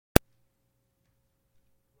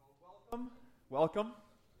Welcome.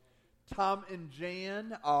 Tom and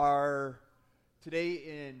Jan are today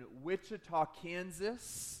in Wichita,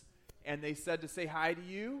 Kansas, and they said to say hi to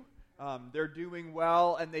you. They're doing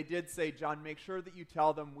well, and they did say, John, make sure that you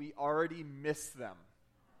tell them we already miss them.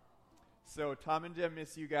 So Tom and Jan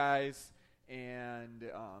miss you guys, and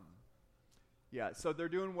so they're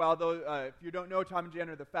doing well. Though, if you don't know, Tom and Jan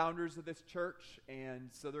are the founders of this church, and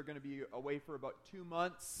so they're going to be away for about 2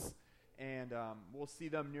 months. And we'll see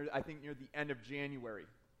them near the end of January.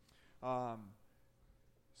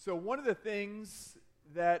 So one of the things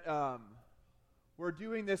that we're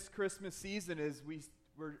doing this Christmas season is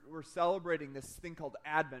we're celebrating this thing called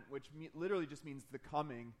Advent, which literally just means the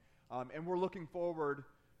coming. And we're looking forward.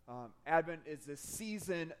 Advent is a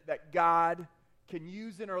season that God can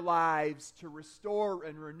use in our lives to restore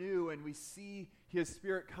and renew, and we see His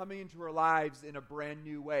Spirit coming into our lives in a brand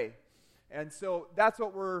new way. And so that's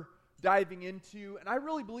what we're diving into, and I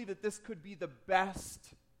really believe that this could be the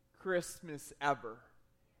best Christmas ever.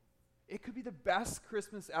 It could be the best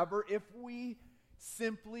Christmas ever if we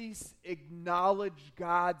simply acknowledge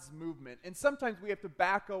God's movement. And sometimes we have to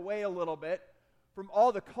back away a little bit from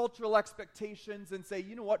all the cultural expectations and say,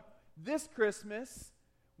 you know what, this Christmas,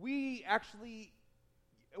 we're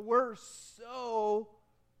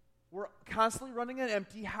constantly running on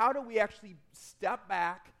empty. How do we actually step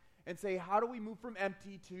back and say, how do we move from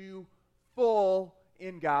empty to full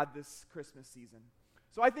in God this Christmas season?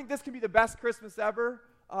 So I think this can be the best Christmas ever,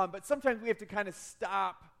 but sometimes we have to kind of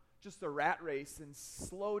stop just the rat race and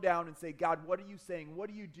slow down and say, God, what are you saying? What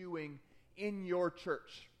are you doing in your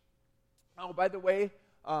church? Oh, by the way,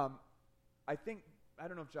 I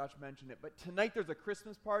don't know if Josh mentioned it, but tonight there's a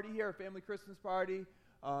Christmas party here, a family Christmas party.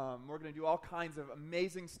 We're going to do all kinds of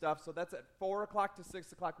amazing stuff, so that's at 4 o'clock to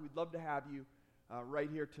 6 o'clock. We'd love to have you right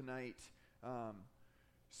here tonight.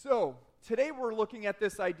 So today we're looking at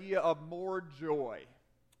this idea of more joy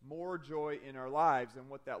in our lives and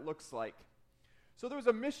what that looks like. So there was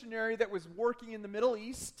a missionary that was working in the Middle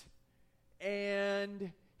East,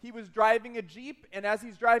 and he was driving a Jeep, and as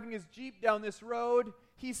he's driving his Jeep down this road,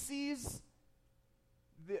 he sees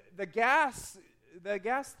the gas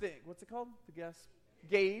thing. What's it called? The gas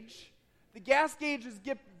gauge. The gas gauge is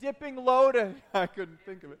dipping low to, I couldn't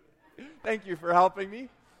think of it. Thank you for helping me.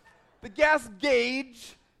 The gas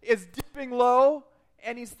gauge is dipping low,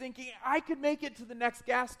 and he's thinking, I could make it to the next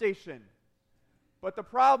gas station. But the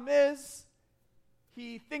problem is,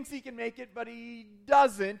 he thinks he can make it, but he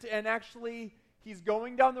doesn't, and actually, he's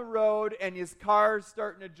going down the road, and his car's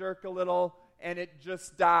starting to jerk a little, and it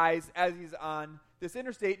just dies as he's on this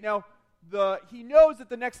interstate. Now, he knows that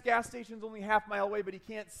the next gas station is only half a mile away, but he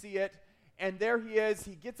can't see it, and there he is.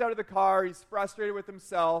 He gets out of the car. He's frustrated with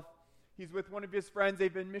himself. He's with one of his friends.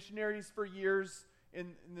 They've been missionaries for years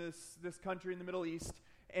in this country in the Middle East.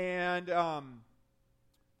 And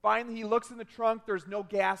finally, he looks in the trunk. There's no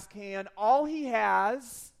gas can. All he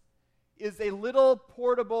has is a little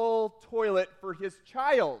portable toilet for his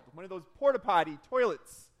child, one of those porta-potty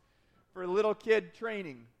toilets for little kid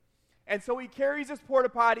training. And so he carries his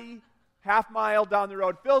porta-potty half mile down the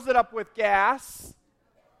road, fills it up with gas,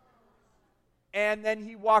 and then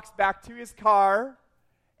he walks back to his car.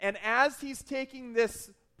 And as he's taking this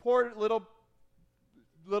poor little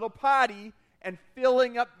potty and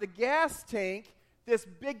filling up the gas tank, this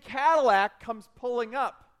big Cadillac comes pulling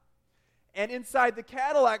up. And inside the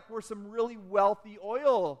Cadillac were some really wealthy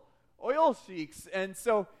oil sheiks. And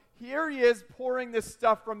so here he is pouring this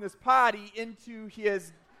stuff from this potty into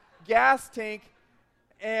his gas tank.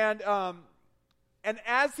 And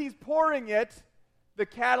as he's pouring it, the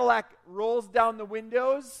Cadillac rolls down the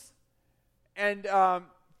windows, and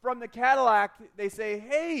from the Cadillac, they say,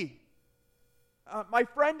 hey, my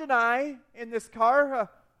friend and I in this car,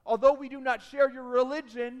 although we do not share your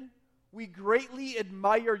religion, we greatly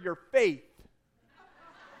admire your faith.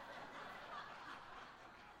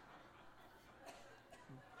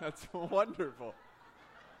 That's wonderful.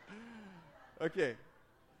 Okay.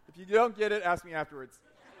 If you don't get it, ask me afterwards.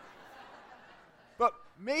 But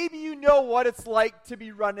maybe you know what it's like to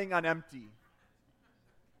be running on empty.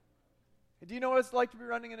 Do you know what it's like to be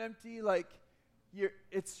running on empty? Like, you're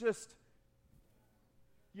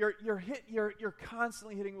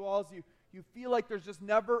constantly hitting walls. You feel like there's just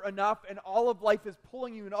never enough, and all of life is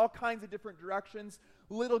pulling you in all kinds of different directions.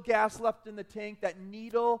 Little gas left in the tank. That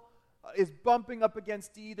needle is bumping up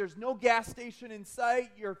against D. There's no gas station in sight.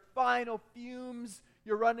 Your final fumes,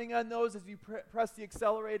 you're running on those as you press the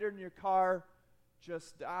accelerator, and your car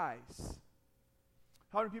just dies.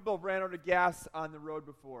 How many people have ran out of gas on the road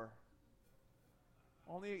before?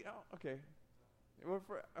 Okay.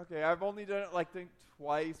 Okay, I've only done it,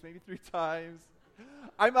 twice, maybe 3 times.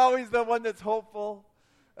 I'm always the one that's hopeful.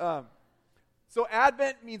 So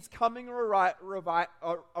Advent means coming or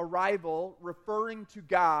arrival, referring to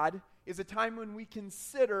God, is a time when we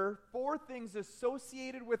consider 4 things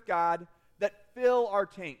associated with God that fill our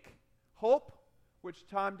tank. Hope, which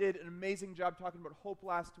Tom did an amazing job talking about hope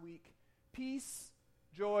last week. Peace,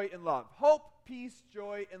 joy, and love. Hope, peace,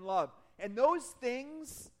 joy, and love. And those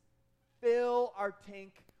things fill our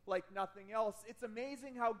tank like nothing else. It's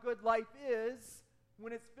amazing how good life is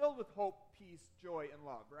when it's filled with hope, peace, joy, and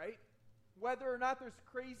love, right? Whether or not there's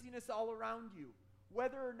craziness all around you,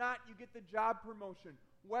 whether or not you get the job promotion,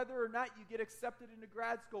 whether or not you get accepted into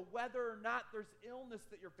grad school, whether or not there's illness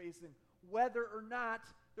that you're facing, whether or not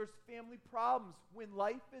there's family problems, when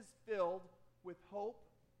life is filled with hope,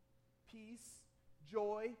 peace,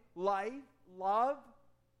 joy, life, love,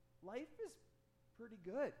 life is pretty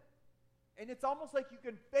good. And it's almost like you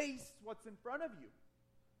can face what's in front of you.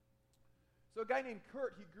 So a guy named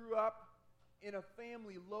Kurt, he grew up in a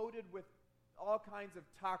family loaded with all kinds of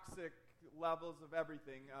toxic levels of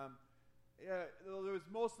everything. There was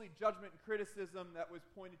mostly judgment and criticism that was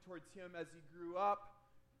pointed towards him as he grew up.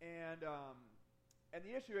 And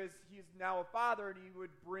the issue is he's now a father, and he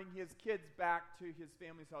would bring his kids back to his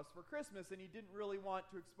family's house for Christmas, and he didn't really want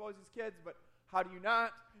to expose his kids, but how do you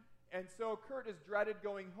not? And so Kurt has dreaded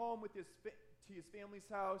going home to his family's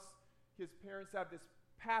house. His parents have this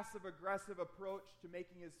passive-aggressive approach to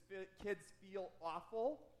making his kids feel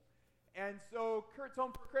awful. And so Kurt's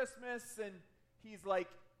home for Christmas, and he's like,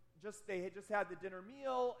 they had just had the dinner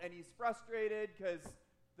meal, and he's frustrated because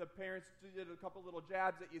the parents did a couple little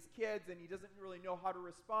jabs at his kids, and he doesn't really know how to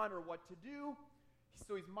respond or what to do.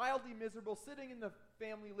 So he's mildly miserable sitting in the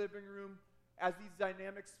family living room as these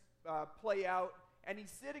dynamics play out, and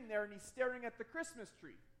he's sitting there, and he's staring at the Christmas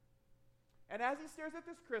tree. And as he stares at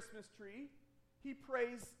this Christmas tree, he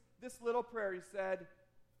prays this little prayer. He said,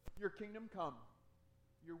 "Your kingdom come,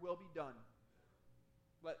 your will be done."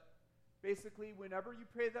 Basically, whenever you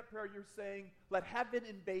pray that prayer, you're saying, let heaven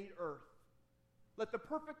invade earth. Let the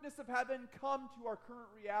perfectness of heaven come to our current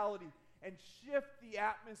reality and shift the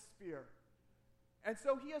atmosphere. And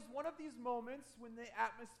so he has one of these moments when the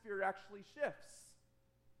atmosphere actually shifts.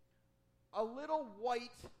 A little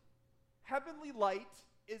white, heavenly light,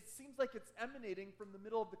 it seems like it's emanating from the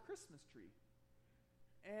middle of the Christmas tree.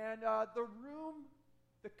 And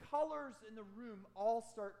the colors in the room all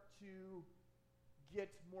start to get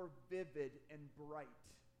more vivid and bright.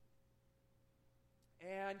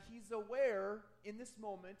 And he's aware in this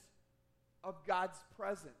moment of God's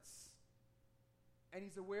presence. And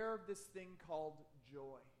he's aware of this thing called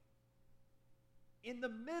joy. In the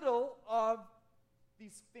middle of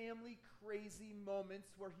these family crazy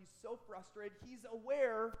moments where he's so frustrated, he's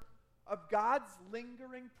aware of God's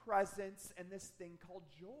lingering presence and this thing called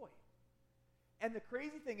joy. And the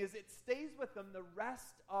crazy thing is, it stays with him the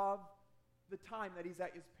rest of the time that he's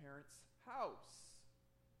at his parents' house.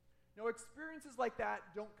 Now, experiences like that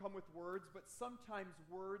don't come with words, but sometimes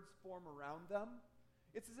words form around them.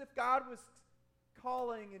 It's as if God was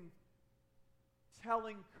calling and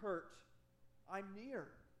telling Kurt, I'm near.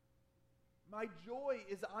 My joy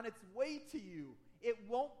is on its way to you. It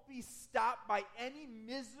won't be stopped by any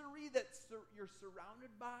misery that you're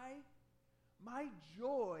surrounded by. My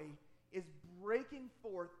joy is breaking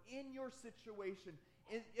forth in your situation.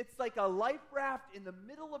 It's like a life raft in the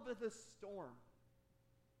middle of the storm.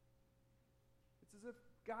 It's as if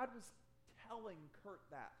God was telling Kurt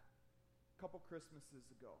that a couple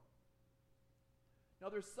Christmases ago. Now,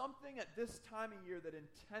 there's something at this time of year that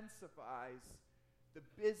intensifies the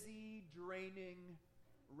busy, draining,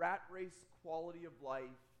 rat race quality of life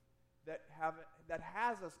that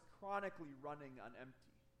has us chronically running on empty.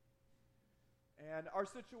 And our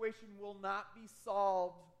situation will not be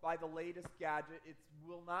solved by the latest gadget. It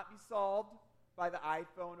will not be solved by the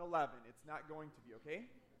iPhone 11. It's not going to be, okay?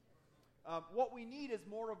 What we need is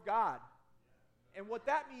more of God. And what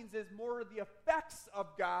that means is more of the effects of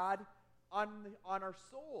God on our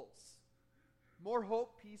souls. More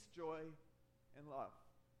hope, peace, joy, and love.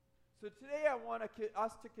 So today I want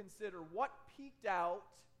us to consider what peeked out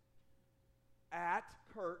at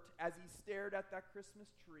Kurt as he stared at that Christmas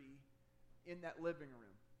tree in that living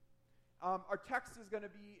room. Our text is going to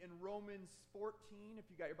be in Romans 14, if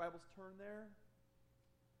you got your Bibles, turn there.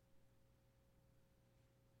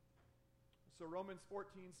 So Romans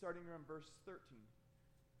 14, starting around verse 13.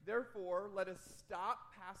 Therefore, let us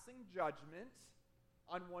stop passing judgment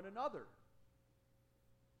on one another.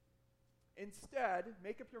 Instead,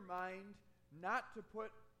 make up your mind not to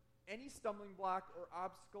put any stumbling block or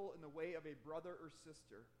obstacle in the way of a brother or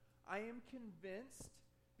sister. I am convinced,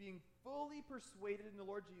 being fully persuaded in the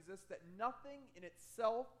Lord Jesus that nothing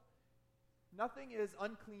is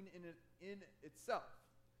unclean in itself.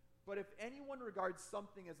 But if anyone regards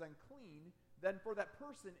something as unclean, then for that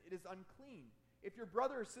person it is unclean. If your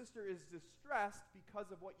brother or sister is distressed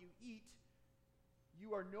because of what you eat,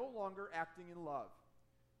 you are no longer acting in love.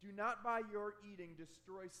 Do not by your eating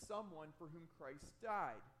destroy someone for whom Christ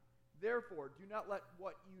died. Therefore, do not let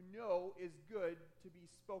what you know is good to be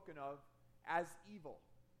spoken of as evil.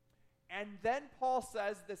 And then Paul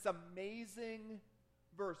says this amazing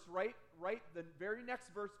verse, right? The very next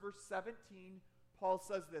verse, verse 17, Paul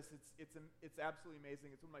says this. It's absolutely amazing.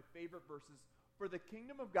 It's one of my favorite verses. For the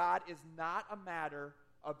kingdom of God is not a matter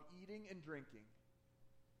of eating and drinking,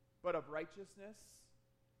 but of righteousness,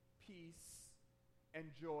 peace, and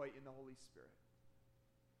joy in the Holy Spirit.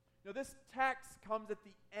 Now, this text comes at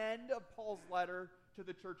the end of Paul's letter to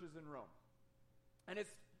the churches in Rome. And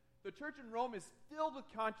the church in Rome is filled with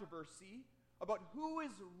controversy about who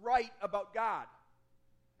is right about God,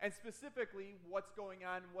 and specifically what's going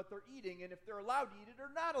on, what they're eating, and if they're allowed to eat it or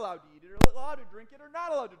not allowed to eat it, or allowed to drink it or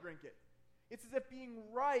not allowed to drink it. It's as if being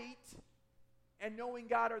right and knowing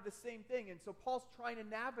God are the same thing. And so Paul's trying to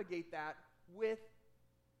navigate that with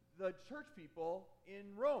the church people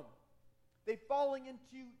in Rome. They're falling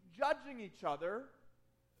into judging each other,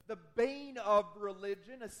 the bane of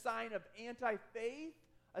religion, a sign of anti-faith,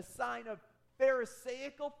 a sign of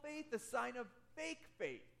pharisaical faith, a sign of fake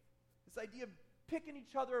faith. This idea of picking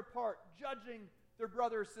each other apart, judging their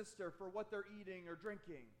brother or sister for what they're eating or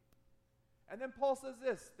drinking. And then Paul says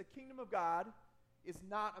this, the kingdom of God is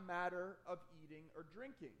not a matter of eating or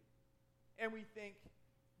drinking. And we think,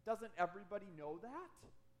 doesn't everybody know that?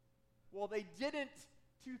 Well, they didn't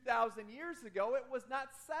 2,000 years ago. It was not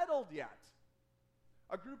settled yet.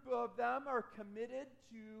 A group of them are committed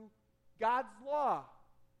to God's law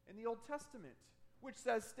in the Old Testament, which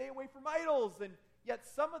says stay away from idols, and yet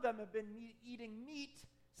some of them have been eating meat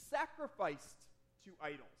sacrificed to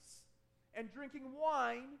idols and drinking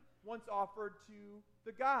wine once offered to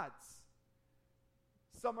the gods.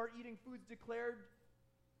 Some are eating foods declared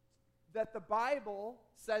that the Bible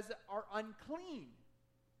says are unclean,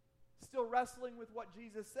 still wrestling with what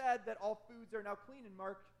Jesus said, that all foods are now clean in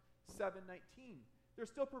Mark 7:19. They're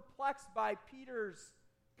still perplexed by Peter's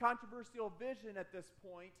controversial vision at this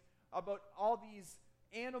point about all these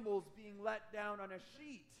animals being let down on a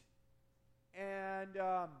sheet. And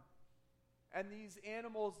these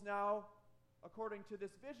animals now, according to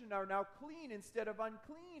this vision, are now clean instead of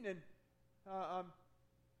unclean. And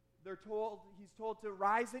he's told to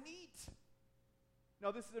rise and eat.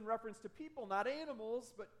 Now, this is in reference to people, not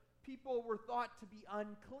animals, but people were thought to be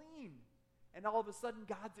unclean. And all of a sudden,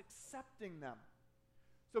 God's accepting them.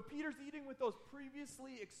 So Peter's eating with those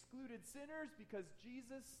previously excluded sinners because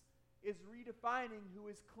Jesus is redefining who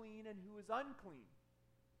is clean and who is unclean.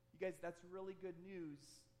 You guys, that's really good news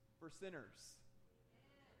for sinners.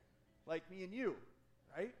 Like me and you,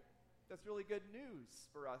 right? That's really good news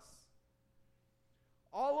for us.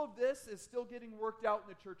 All of this is still getting worked out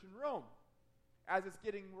in the church in Rome, as it's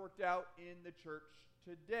getting worked out in the church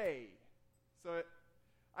today. So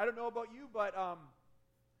I don't know about you, but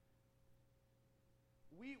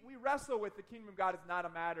we wrestle with the kingdom of God. It's not a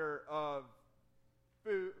matter of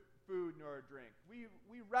food nor drink.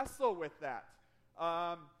 We wrestle with that.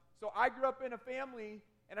 So I grew up in a family,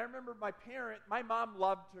 and I remember my mom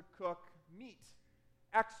loved to cook meat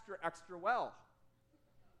extra well.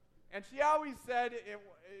 And she always said,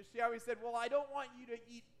 well, I don't want you to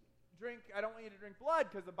I don't want you to drink blood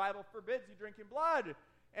because the Bible forbids you drinking blood.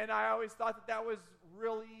 And I always thought that was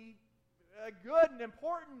really good and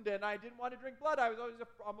important, and I didn't want to drink blood. I was always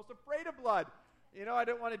almost afraid of blood. You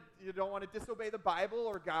don't want to disobey the Bible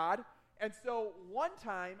or God. And so one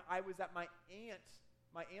time I was at my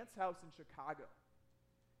aunt's house in Chicago,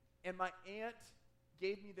 and my aunt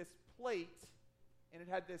gave me this plate, and it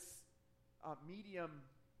had this medium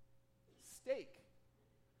steak.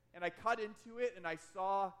 And I cut into it, and I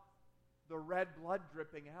saw the red blood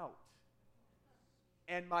dripping out.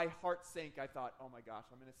 And my heart sank. I thought, oh my gosh,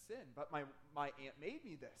 I'm going to sin. But my aunt made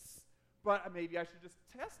me this. But maybe I should just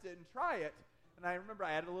test it and try it. And I remember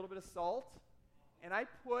I added a little bit of salt, and I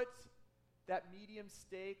put that medium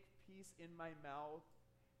steak piece in my mouth.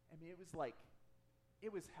 I mean, it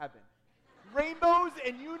was heaven. Rainbows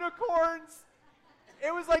and unicorns.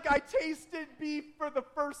 It was like I tasted beef for the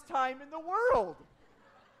first time in the world.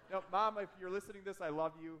 Now, Mom, if you're listening to this, I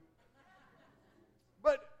love you.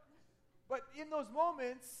 But in those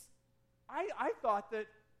moments, I thought that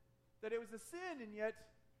it was a sin, and yet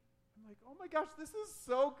I'm like, oh my gosh, this is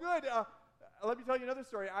so good. Let me tell you another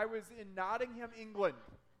story. I was in Nottingham, England.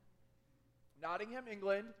 Nottingham,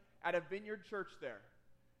 England, at a Vineyard church there.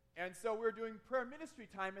 And so we were doing prayer ministry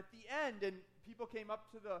time at the end, and people came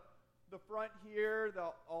up to the front here, the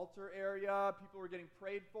altar area. People were getting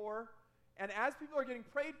prayed for. And as people are getting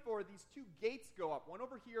prayed for, these two gates go up, one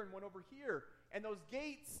over here and one over here. And those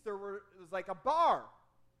gates, it was like a bar.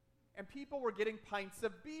 And people were getting pints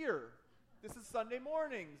of beer. This is Sunday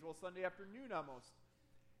mornings, well, Sunday afternoon almost.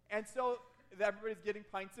 And so everybody's getting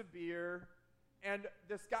pints of beer. And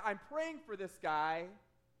this guy, I'm praying for this guy.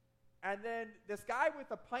 And then this guy with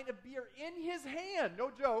a pint of beer in his hand, no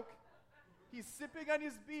joke, he's sipping on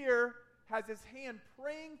his beer, has his hand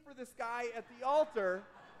praying for this guy at the altar.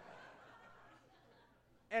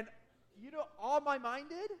 And all my mind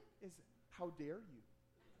did is, how dare you?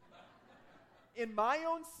 In my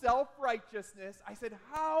own self-righteousness, I said,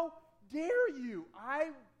 how dare you?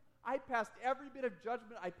 I passed every bit of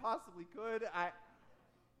judgment I possibly could.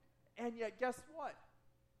 And yet, guess what?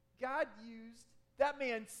 God used that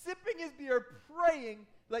man sipping his beer, praying,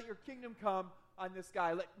 let your kingdom come on this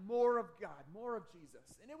guy. Let more of God, more of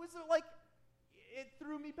Jesus. And it was like, it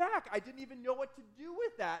threw me back. I didn't even know what to do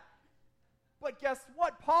with that. But guess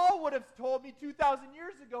what? Paul would have told me 2,000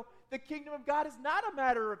 years ago, the kingdom of God is not a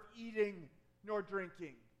matter of eating nor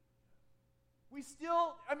drinking. It's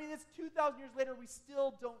 2,000 years later, we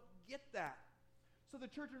still don't get that. So the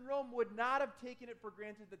church in Rome would not have taken it for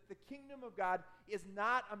granted that the kingdom of God is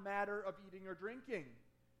not a matter of eating or drinking.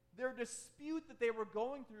 Their dispute that they were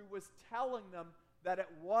going through was telling them that it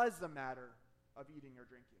was a matter of eating or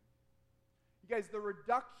drinking. You guys, the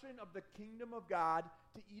reduction of the kingdom of God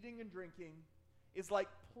to eating and drinking is like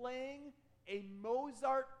playing a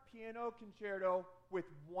Mozart piano concerto with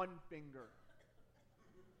one finger.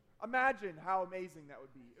 Imagine how amazing that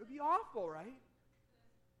would be. It would be awful, right?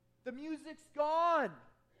 The music's gone.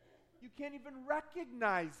 You can't even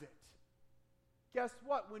recognize it. Guess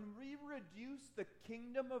what? When we reduce the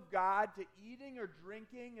kingdom of God to eating or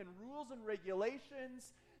drinking and rules and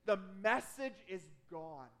regulations, the message is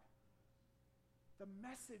gone. The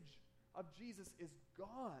message of Jesus is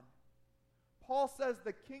gone. Paul says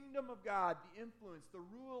the kingdom of God, the influence, the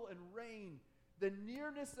rule and reign, the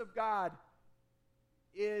nearness of God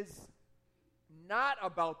is not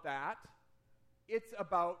about that. It's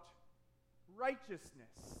about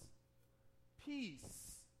righteousness,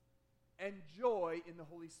 peace, and joy in the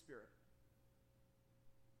Holy Spirit.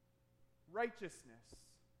 Righteousness.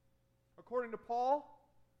 According to Paul,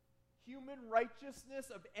 human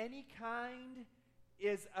righteousness of any kind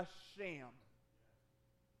is a sham.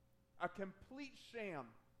 A complete sham.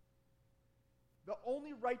 The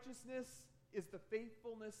only righteousness is the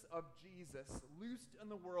faithfulness of Jesus, loosed in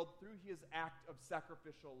the world through his act of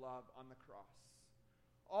sacrificial love on the cross.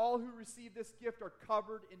 All who receive this gift are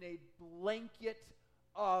covered in a blanket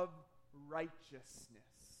of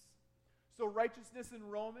righteousness. So righteousness in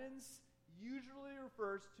Romans usually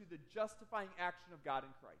refers to the justifying action of God in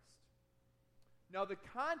Christ. Now the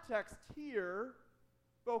context here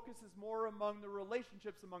focuses more among the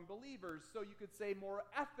relationships among believers. So you could say more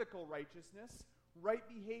ethical righteousness, right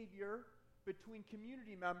behavior between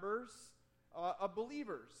community members of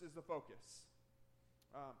believers is the focus.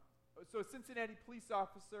 So a Cincinnati police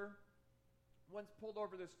officer once pulled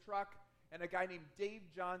over this truck, and a guy named Dave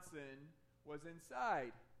Johnson was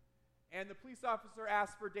inside. And the police officer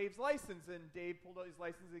asked for Dave's license, and Dave pulled out his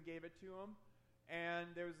license and gave it to him. And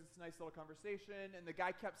there was this nice little conversation, and the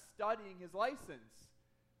guy kept studying his license.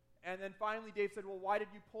 And then finally Dave said, well, why did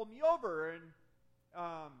you pull me over? And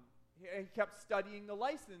he kept studying the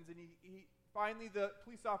license, and he finally the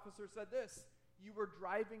police officer said this, you were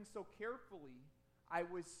driving so carefully, I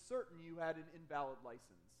was certain you had an invalid license.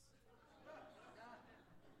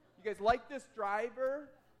 You guys like this driver?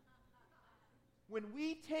 When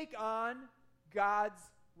we take on God's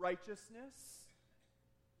righteousness,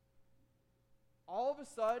 all of a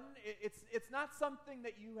sudden, it's not something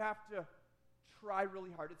that you have to try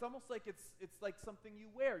really hard. It's almost like it's like something you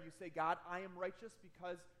wear. You say, God, I am righteous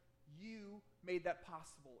because you made that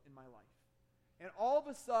possible in my life. And all of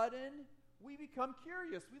a sudden, we become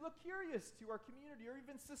curious. We look curious to our community or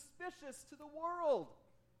even suspicious to the world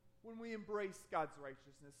when we embrace God's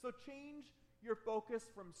righteousness. So change your focus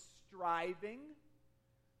from striving,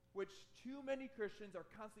 which too many Christians are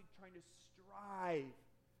constantly trying to strive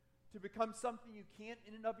to become something you can't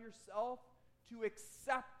in and of yourself, to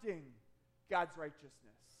accepting God's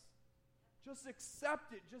righteousness. Just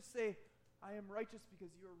accept it. Just say, I am righteous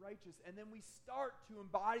because you are righteous. And then we start to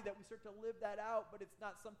embody that. We start to live that out, but it's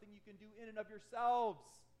not something you can do in and of yourselves.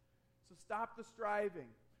 So stop the striving.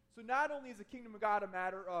 So not only is the kingdom of God a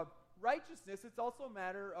matter of righteousness, it's also a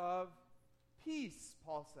matter of peace,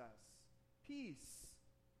 Paul says. Peace.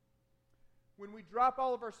 when we drop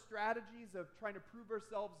all of our strategies of trying to prove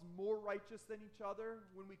ourselves more righteous than each other,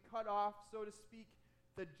 when we cut off, so to speak,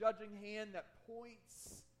 the judging hand that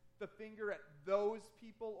points the finger at those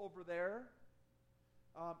people over there,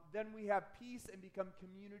 then we have peace and become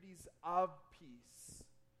communities of peace.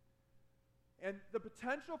 And the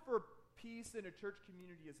potential for peace in a church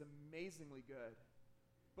community is amazingly good.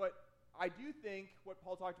 But I do think what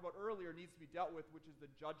Paul talked about earlier needs to be dealt with, which is the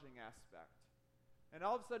judging aspect. And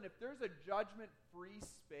all of a sudden, if there's a judgment-free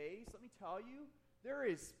space, let me tell you, there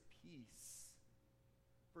is peace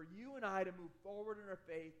for you and I to move forward in our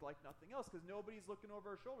faith like nothing else, because nobody's looking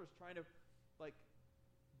over our shoulders trying to,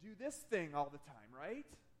 do this thing all the time, right?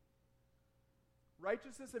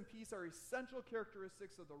 Righteousness and peace are essential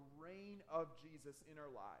characteristics of the reign of Jesus in our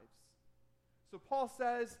lives. So Paul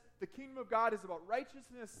says the kingdom of God is about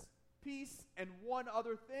righteousness, peace, and one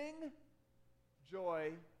other thing,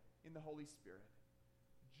 joy in the Holy Spirit.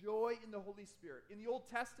 Joy in the Holy Spirit. In the Old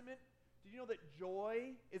Testament, did you know that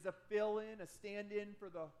joy is a fill-in, a stand-in for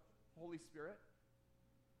the Holy Spirit?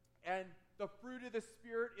 And the fruit of the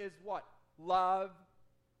Spirit is what? Love,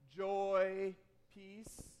 joy,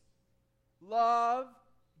 peace. Love,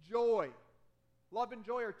 joy. Love and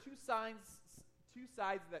joy are two sides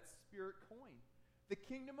of that Spirit coin. The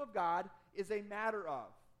kingdom of God is a matter of.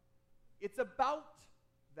 It's about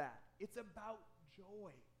that. It's about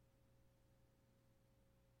joy.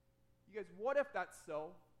 You guys, what if that's so?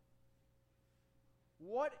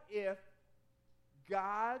 What if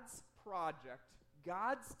God's project,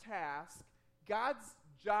 God's task, God's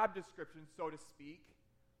job description, so to speak,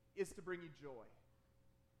 is to bring you joy?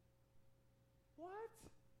 What?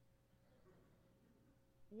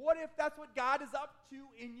 What if that's what God is up to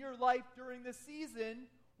in your life during this season,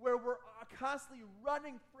 where we're constantly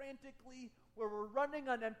running frantically, where we're running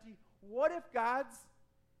on empty? What if God's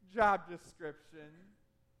job description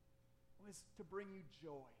was to bring you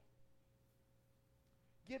joy?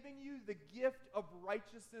 Giving you the gift of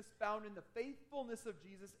righteousness found in the faithfulness of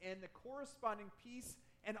Jesus and the corresponding peace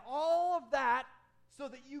and all of that so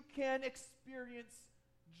that you can experience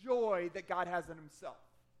joy that God has in himself.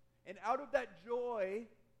 And out of that joy,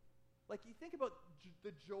 you think about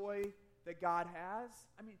the joy that God has.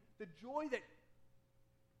 I mean, the joy that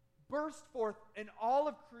burst forth and all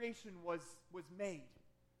of creation was made.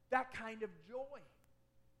 That kind of joy.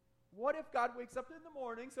 What if God wakes up in the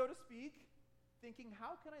morning, so to speak, thinking,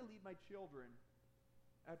 how can I lead my children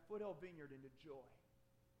at Foothill Vineyard into joy?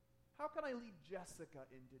 How can I lead Jessica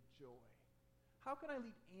into joy? How can I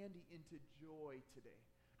lead Andy into joy today?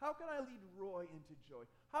 How can I lead Roy into joy?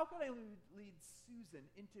 How can I lead Susan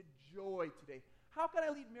into joy today? How can I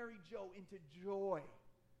lead Mary Jo into joy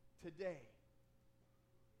today?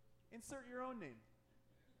 Insert your own name.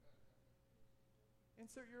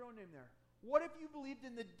 Insert your own name there. What if you believed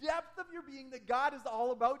in the depth of your being that God is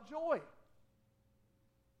all about joy?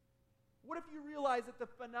 What if you realize that the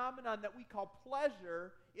phenomenon that we call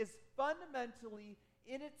pleasure is fundamentally,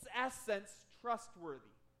 in its essence, trustworthy?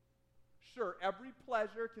 Sure, every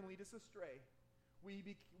pleasure can lead us astray.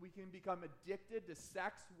 We can become addicted to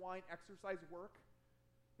sex, wine, exercise, work.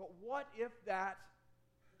 But what if that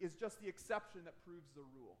is just the exception that proves the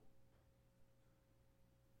rule?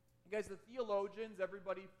 You guys, the theologians,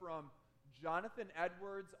 everybody from Jonathan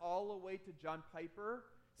Edwards all the way to John Piper,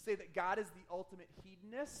 say that God is the ultimate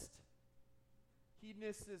hedonist.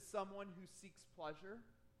 Hedonist is someone who seeks pleasure.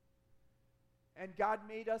 And God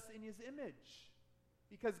made us in his image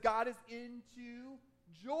because God is into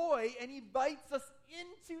joy and he invites us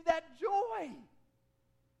into that joy.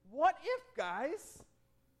 What if, guys?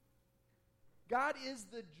 God is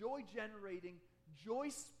the joy-generating,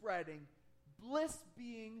 joy-spreading, bliss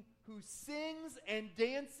being who sings and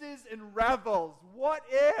dances and revels. What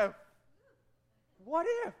if? What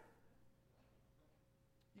if?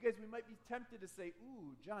 You guys, we might be tempted to say,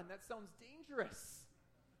 ooh, John, that sounds dangerous.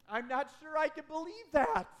 I'm not sure I can believe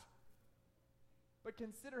that. But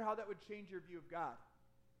consider how that would change your view of God.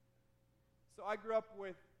 So I grew up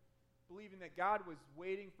with believing that God was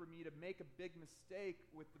waiting for me to make a big mistake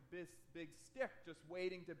with the big stick, just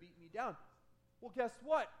waiting to beat me down. Well, guess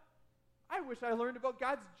what? I wish I learned about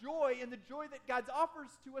God's joy and the joy that God offers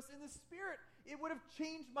to us in the Spirit. It would have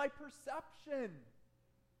changed my perception.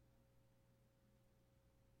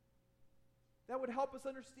 That would help us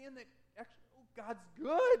understand that actually, God's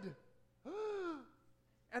good.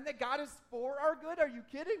 And that God is for our good. Are you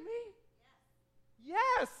kidding me?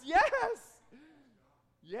 Yes.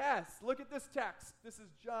 Yes. Look at this text. This is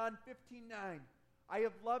John 15:9. I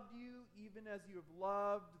have loved you even as you have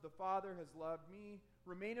loved, the Father has loved me.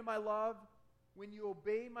 Remain in my love. When you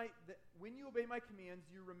obey my commands,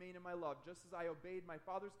 you remain in my love, just as I obeyed my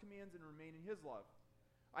Father's commands and remain in his love.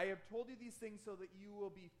 I have told you these things so that you will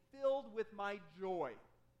be filled with my joy.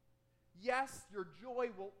 Yes, your joy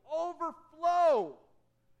will overflow.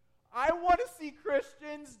 I want to see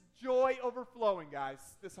Christians' joy overflowing, guys,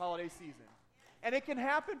 this holiday season. And it can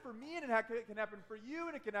happen for me, and it can happen for you,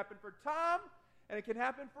 and it can happen for Tom, and it can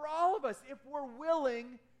happen for all of us if we're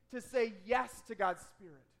willing to say yes to God's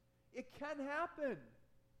Spirit. It can happen.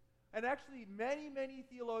 And actually, many, many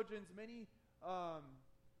theologians, many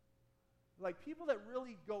people that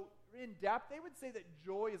really go in depth, they would say that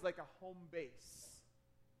joy is like a home base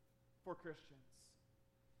for Christians.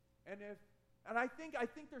 And I think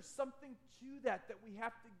there's something to that we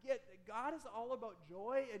have to get. That God is all about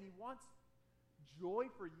joy, and he wants joy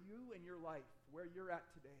for you and your life, where you're at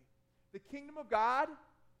today. The kingdom of God,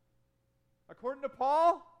 according to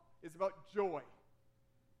Paul, is about joy.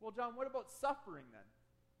 Well, John, what about suffering then?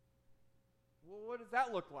 Well, what does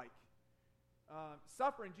that look like?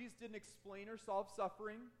 Suffering, Jesus didn't explain or solve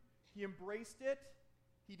suffering. He embraced it.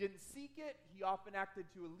 He didn't seek it. He often acted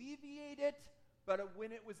to alleviate it. But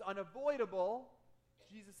when it was unavoidable,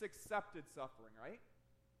 Jesus accepted suffering, right?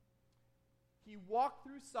 He walked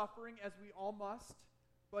through suffering as we all must,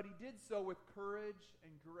 but he did so with courage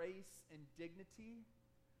and grace and dignity.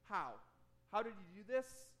 How? How did he do this?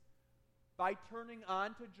 By turning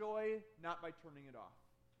on to joy, not by turning it off.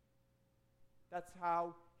 That's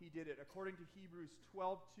how he did it. According to Hebrews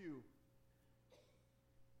 12:2,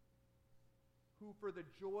 who for the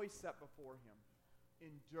joy set before him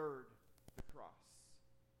endured the cross,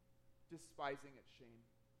 despising its shame.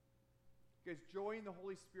 Because joy in the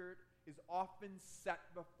Holy Spirit is often set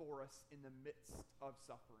before us in the midst of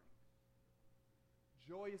suffering.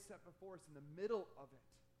 Joy is set before us in the middle of it.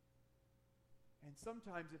 And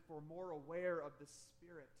sometimes if we're more aware of the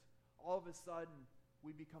Spirit, all of a sudden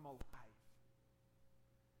we become alive.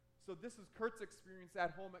 So this is Kurt's experience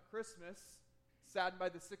at home at Christmas, saddened by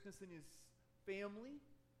the sickness in his family,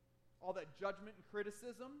 all that judgment and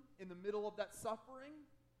criticism in the middle of that suffering.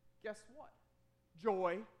 Guess what?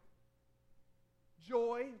 Joy.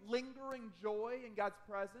 Joy, lingering joy in God's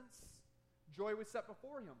presence. Joy was set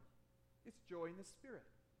before him. It's joy in the Spirit.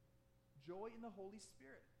 Joy in the Holy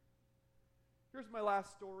Spirit. Here's my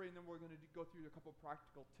last story, and then we're going to go through a couple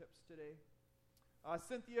practical tips today.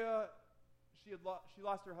 Cynthia, she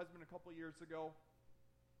lost her husband a couple years ago,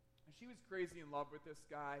 and she was crazy in love with this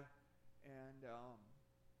guy. And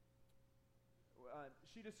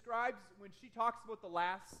she describes, when she talks about the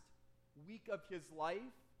last week of his life,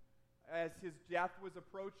 as his death was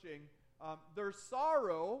approaching, there's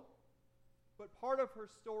sorrow, but part of her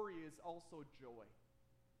story is also joy.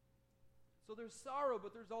 So there's sorrow,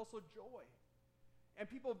 but there's also joy. And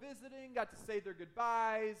people visiting got to say their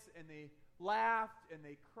goodbyes, and they laughed, and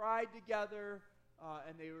they cried together,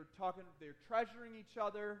 and they were treasuring each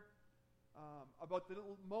other, about the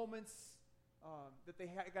little moments that they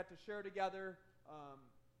got to share together.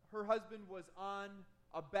 Her husband was on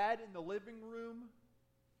a bed in the living room,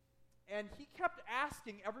 and he kept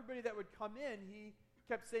asking everybody that would come in, he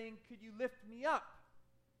kept saying, "Could you lift me up?"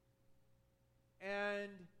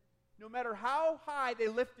 And no matter how high they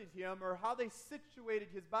lifted him or how they situated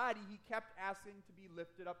his body, he kept asking to be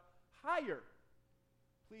lifted up higher.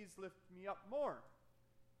 Please lift me up more.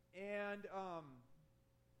 And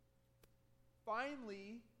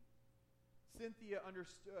finally, Cynthia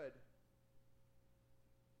understood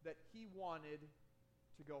that he wanted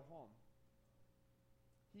to go home.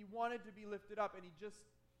 He wanted to be lifted up, and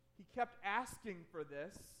he kept asking for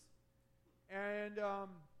this. And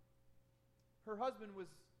her husband was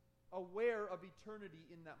aware of eternity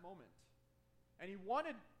in that moment. And he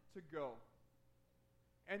wanted to go.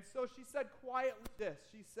 And so she said quietly this.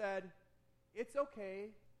 She said, "It's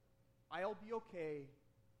okay. I'll be okay.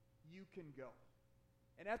 You can go."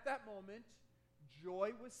 And at that moment,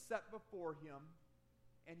 joy was set before him,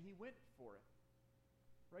 and he went for it.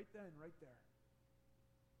 Right then, right there.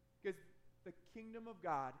 Because the kingdom of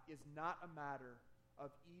God is not a matter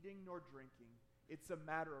of eating nor drinking. It's a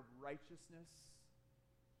matter of righteousness,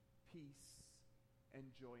 peace,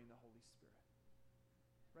 and joy in the Holy Spirit.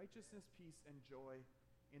 Righteousness, peace, and joy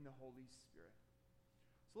in the Holy Spirit.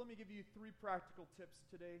 So let me give you 3 practical tips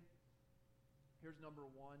today. Here's number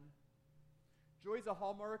 1. Joy is a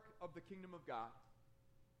hallmark of the kingdom of God.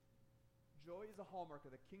 Joy is a hallmark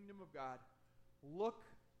of the kingdom of God. Look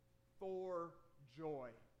for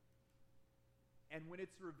joy. And when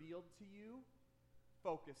it's revealed to you,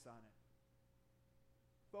 focus on it.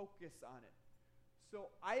 Focus on it. So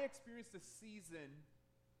I experienced a season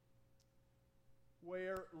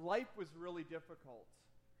where life was really difficult.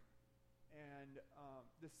 and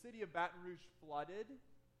the city of Baton Rouge flooded,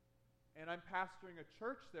 and I'm pastoring a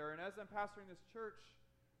church there. And as I'm pastoring this church,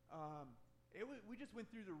 we just went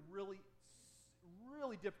through the really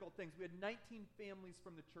difficult things. We had 19 families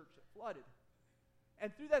from the church that flooded.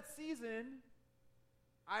 And through that season,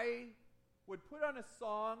 I would put on a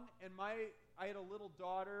song, and I had a little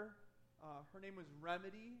daughter. Her name was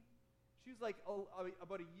Remedy. She was like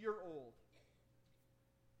about a year old.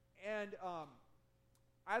 And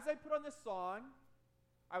as I put on this song,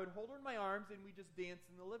 I would hold her in my arms, and we just dance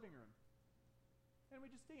in the living room. And we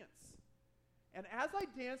just dance. And as I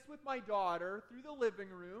danced with my daughter through the living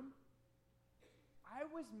room, I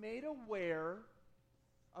was made aware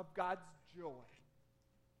of God's joy.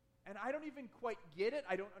 And I don't even quite get it.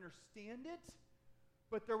 I don't understand it.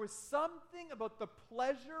 But there was something about the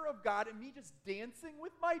pleasure of God and me just dancing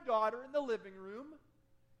with my daughter in the living room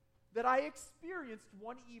that I experienced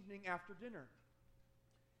one evening after dinner.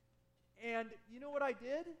 And you know what I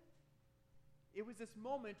did? It was this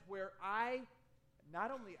moment where I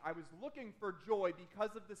was looking for joy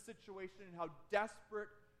because of the situation and how desperate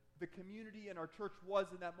the community and our church was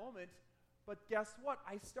in that moment. But guess what?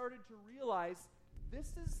 I started to realize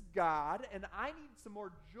this is God, and I need some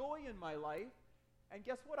more joy in my life. And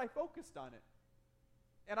guess what? I focused on it.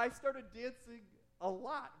 And I started dancing a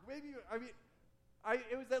lot.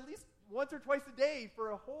 It was at least once or twice a day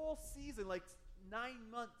for a whole season, like 9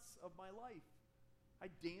 months of my life. I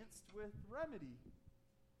danced with Remedy.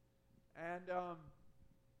 And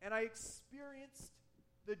I experienced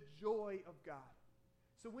the joy of God.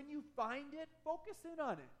 So when you find it, focus in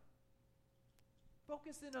on it.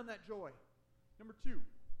 Focus in on that joy. Number 2,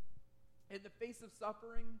 in the face of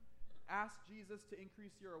suffering, ask Jesus to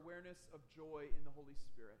increase your awareness of joy in the Holy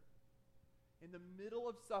Spirit. In the middle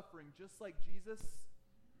of suffering, just like Jesus,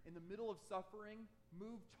 in the middle of suffering,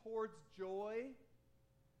 moved towards joy,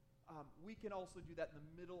 we can also do that in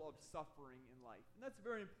the middle of suffering in life. And that's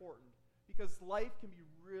very important because life can be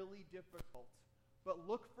really difficult. But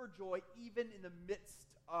look for joy even in the midst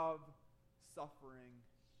of suffering.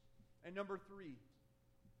 And number 3,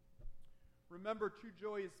 remember, true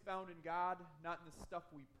joy is found in God, not in the stuff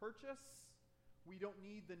we purchase. We don't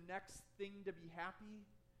need the next thing to be happy.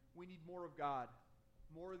 We need more of God,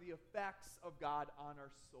 more of the effects of God on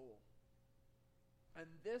our soul. And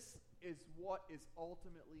this is what is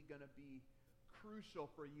ultimately going to be crucial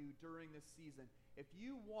for you during this season. If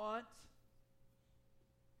you want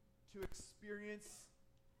to experience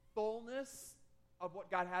fullness of what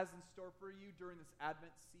God has in store for you during this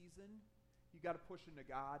Advent season, you got to push into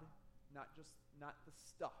God, not the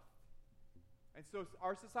stuff. And so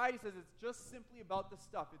our society says it's just simply about the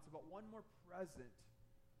stuff. It's about one more present.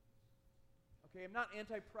 Okay, I'm not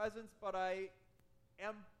anti-presents, but I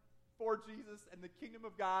am for Jesus and the kingdom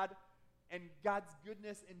of God and God's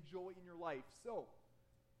goodness and joy in your life. So,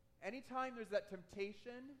 anytime there's that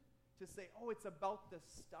temptation to say, oh, it's about the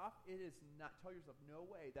stuff, it is not. Tell yourself, no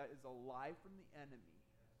way, that is a lie from the enemy.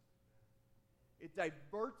 It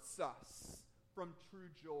diverts us from true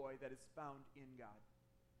joy that is found in God.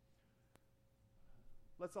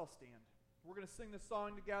 Let's all stand. We're going to sing this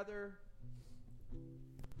song together.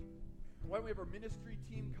 Why don't we have our ministry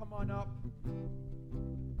team come on up?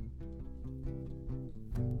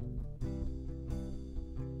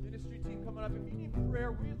 Ministry team coming up. If you need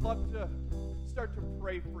prayer, we'd love to start to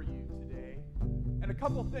pray for you today. And a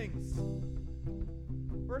couple things.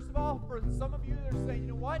 First of all, for some of you that are saying, you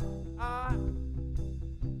know what? I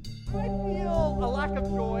feel a lack of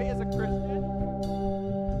joy as a Christian.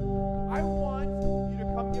 I want you to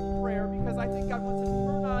come get prayer because I think God wants to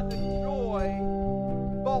turn on the joy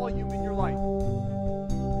volume in your life.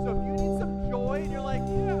 So if you need some joy and you're like,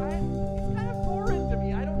 it's kind of foreign to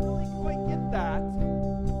me, I don't really quite get that,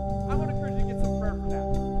 I want to encourage you to get some prayer for that.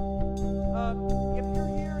 If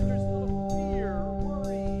you're here and there's a little fear,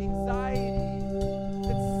 worry, anxiety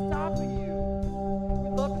that's stopping you,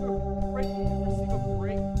 we'd love to pray for you to receive a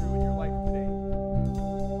breakthrough in your life today.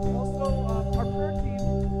 Also, our prayer team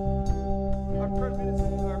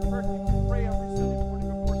will pray every Sunday morning.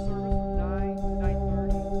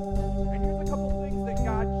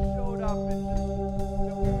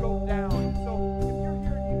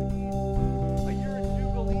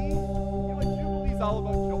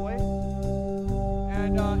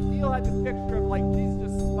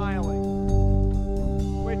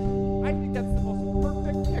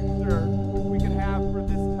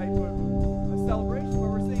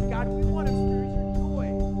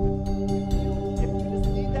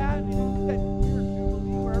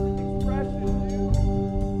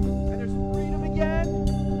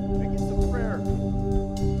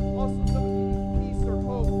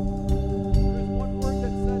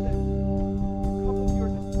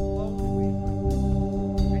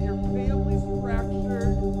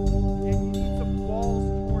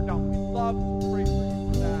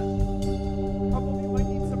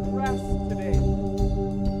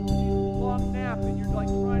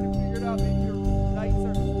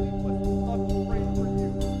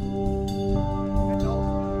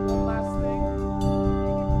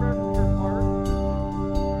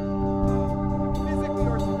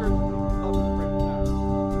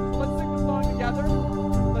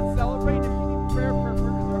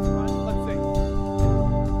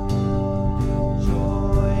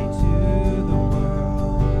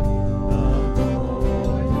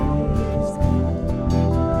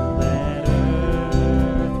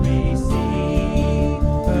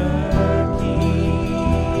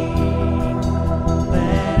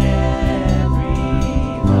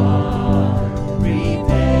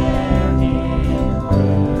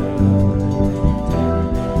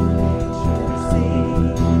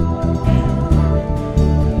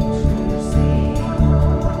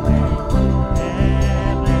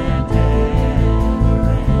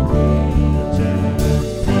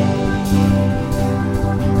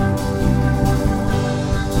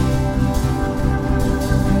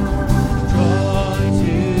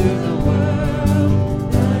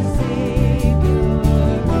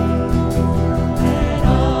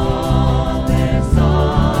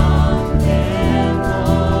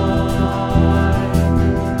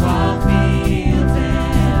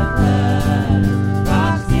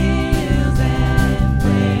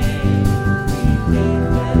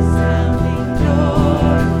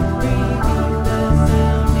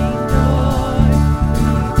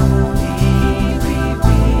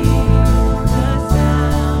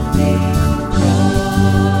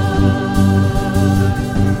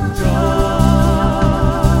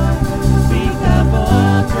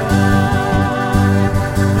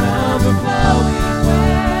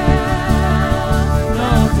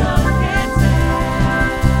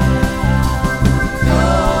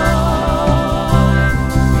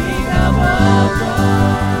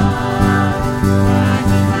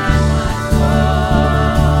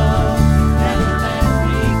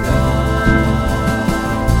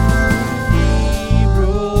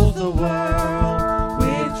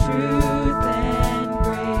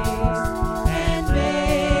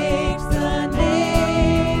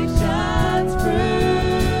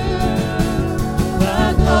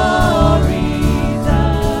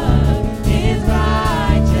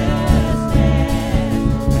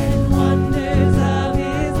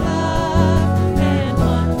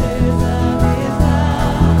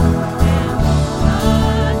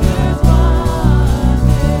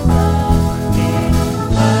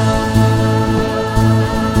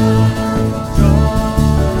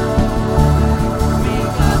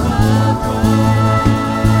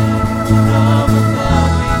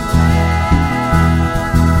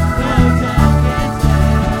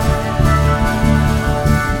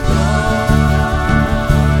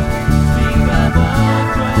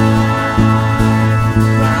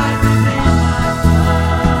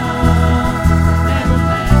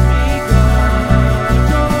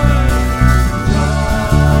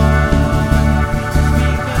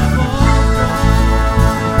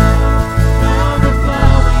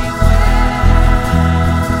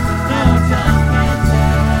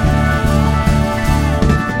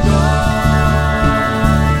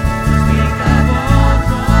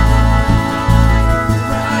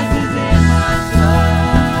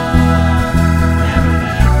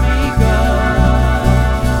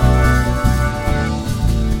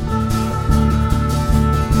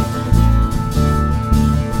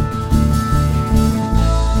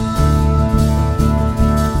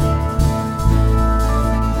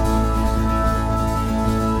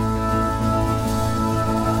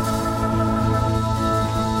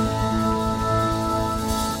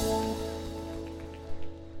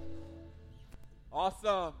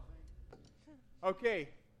 Okay,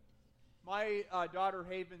 my daughter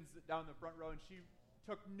Haven's down the front row, and she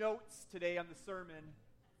took notes today on the sermon.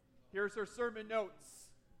 Here's her sermon notes.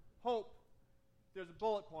 Hope. There's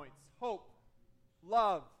bullet points. Hope,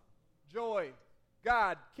 love, joy,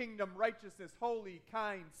 God, kingdom, righteousness, holy,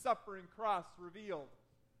 kind, suffering, cross, revealed.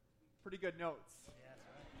 Pretty good notes. Yeah,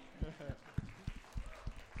 that's right.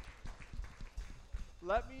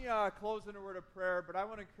 Let me close in a word of prayer, but I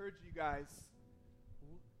want to encourage you guys,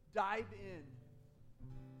 dive in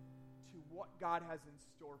to what God has in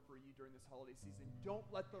store for you during this holiday season. Don't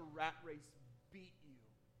let the rat race beat you.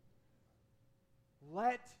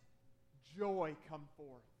 Let joy come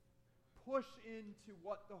forth. Push into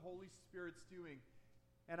what the Holy Spirit's doing.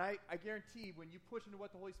 And I guarantee when you push into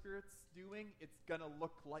what the Holy Spirit's doing, it's going to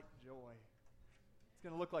look like joy. It's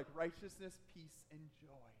going to look like righteousness, peace, and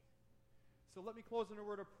joy. So let me close in a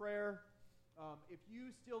word of prayer. If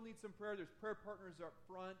you still need some prayer, there's prayer partners up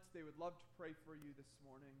front. They would love to pray for you this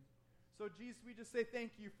morning. So Jesus, we just say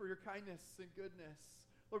thank you for your kindness and goodness.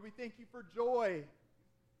 Lord, we thank you for joy.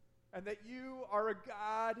 And that you are a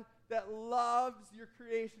God that loves your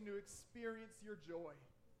creation to experience your joy.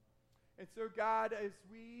 And so, God, as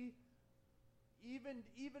we, even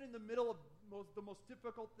in the middle of the most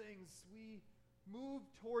difficult things, we move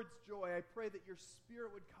towards joy, I pray that your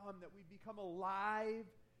Spirit would come, that we become alive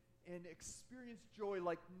and experience joy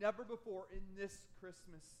like never before in this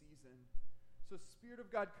Christmas season. So, Spirit of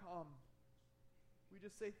God, come. We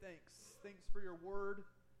just say thanks. Thanks for your word.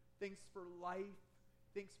 Thanks for life.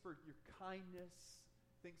 Thanks for your kindness.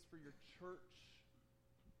 Thanks for your church.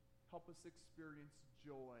 Help us experience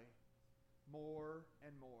joy more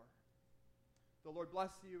and more. The Lord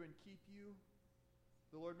bless you and keep you.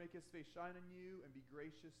 The Lord make his face shine on you and be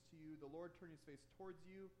gracious to you. The Lord turn his face towards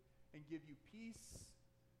you and give you peace.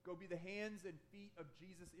 Go be the hands and feet of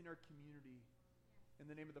Jesus in our community.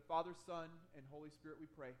 In the name of the Father, Son, and Holy Spirit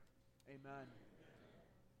we pray. Amen.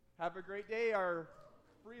 Have a great day. Our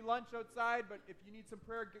free lunch outside, but if you need some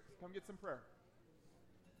prayer, come get some prayer.